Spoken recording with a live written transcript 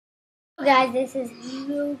Guys, this is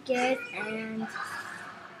Lukas, and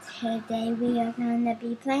today we are going to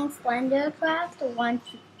be playing Slendercraft once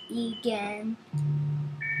again.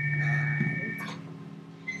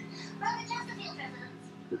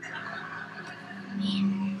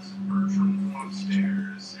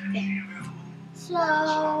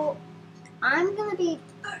 So I'm going to be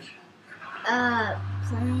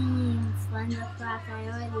playing Slendercraft. I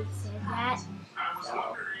already said that.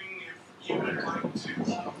 So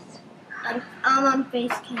I'm on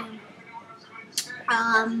face cam.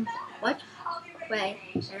 What? Wait,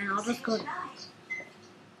 and I'll just go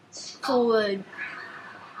forward.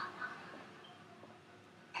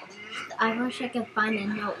 I wish I could find a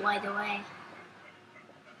note right away.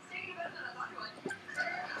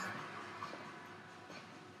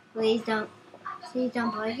 Please don't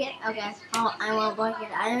break it. Okay. Oh, I won't break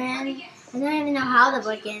it. I don't even know how to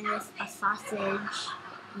break it. It's a sausage.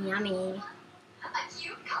 Yummy.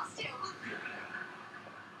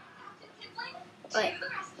 Wait.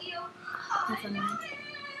 Never mind.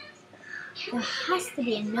 There has to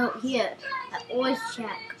be a note here. I always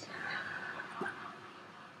check.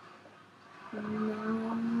 No.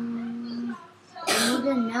 I need a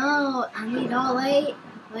note. I need all 8.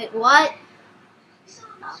 Wait, what?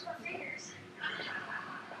 What?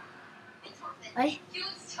 Oh, I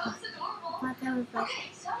thought that was like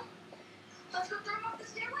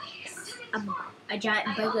a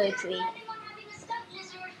giant burger tree.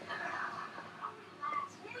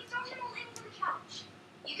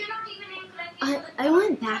 I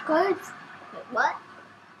went backwards? Wait, what?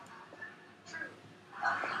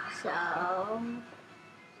 So...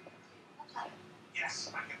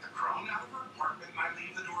 Yes, I get the crone out of her apartment and I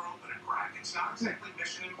leave the door open a crack. It's not exactly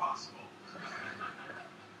Mission Impossible.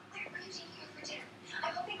 We're eating here for dinner.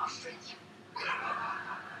 I'm hoping Australia.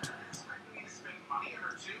 Expecting me to spend money on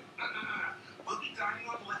her too? No. We'll be dining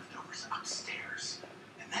on leftovers upstairs.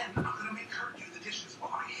 And then I'm gonna make her do the dishes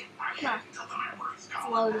while I hit my head until the memories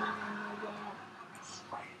come. Loading.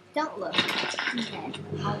 Don't look. Okay,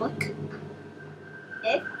 I'll look.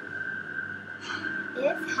 If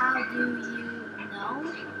how do you know?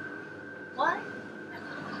 What?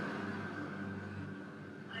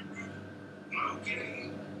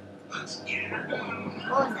 Okay, let's get her going.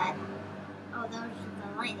 What was that? Oh, that was the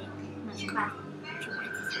lightning. That's crap.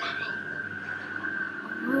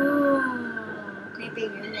 Ooh, creepy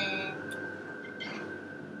music.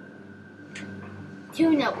 2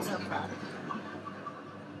 notes so far.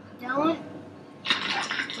 Don't.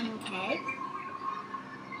 Okay.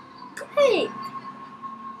 Great.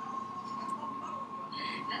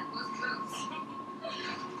 That was close.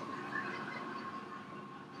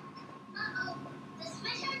 Uh-oh. This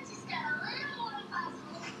mission is just a little more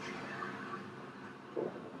impossible.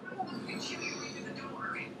 Make sure you leave the door.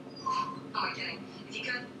 Oh, I'm kidding. If you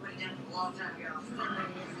could, would have done it a long time ago.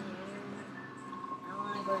 I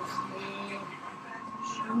want to go to sleep.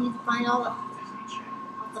 I need to find all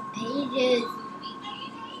the pages.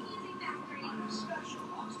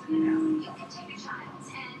 You can take a child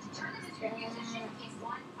and turn them into a musician in case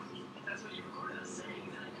one. That's what you recorded us saying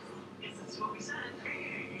that. If that's what we said.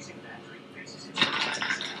 Hey, music factory fixes it.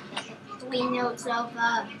 3 notes so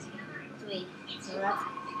far. 3. So that's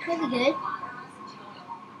pretty good.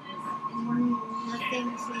 Nothing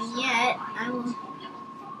seen yet. I will.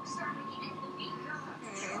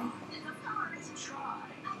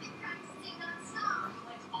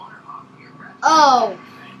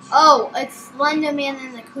 Oh, it's Slender Man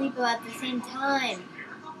and the Creeper at the same time.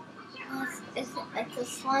 It's a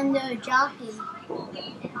Slender jockey.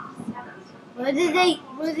 Where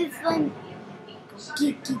did Slender?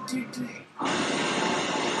 Geek. See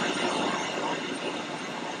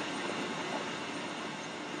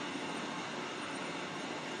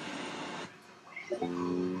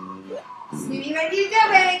what you're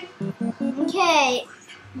doing. Okay,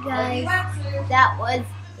 guys, that was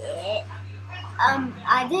it.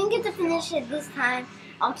 I didn't get to finish it this time.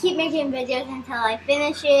 I'll keep making videos until I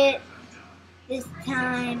finish it. This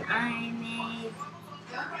time I made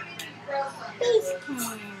face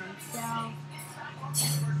cam. So,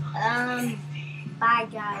 bye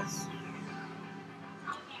guys.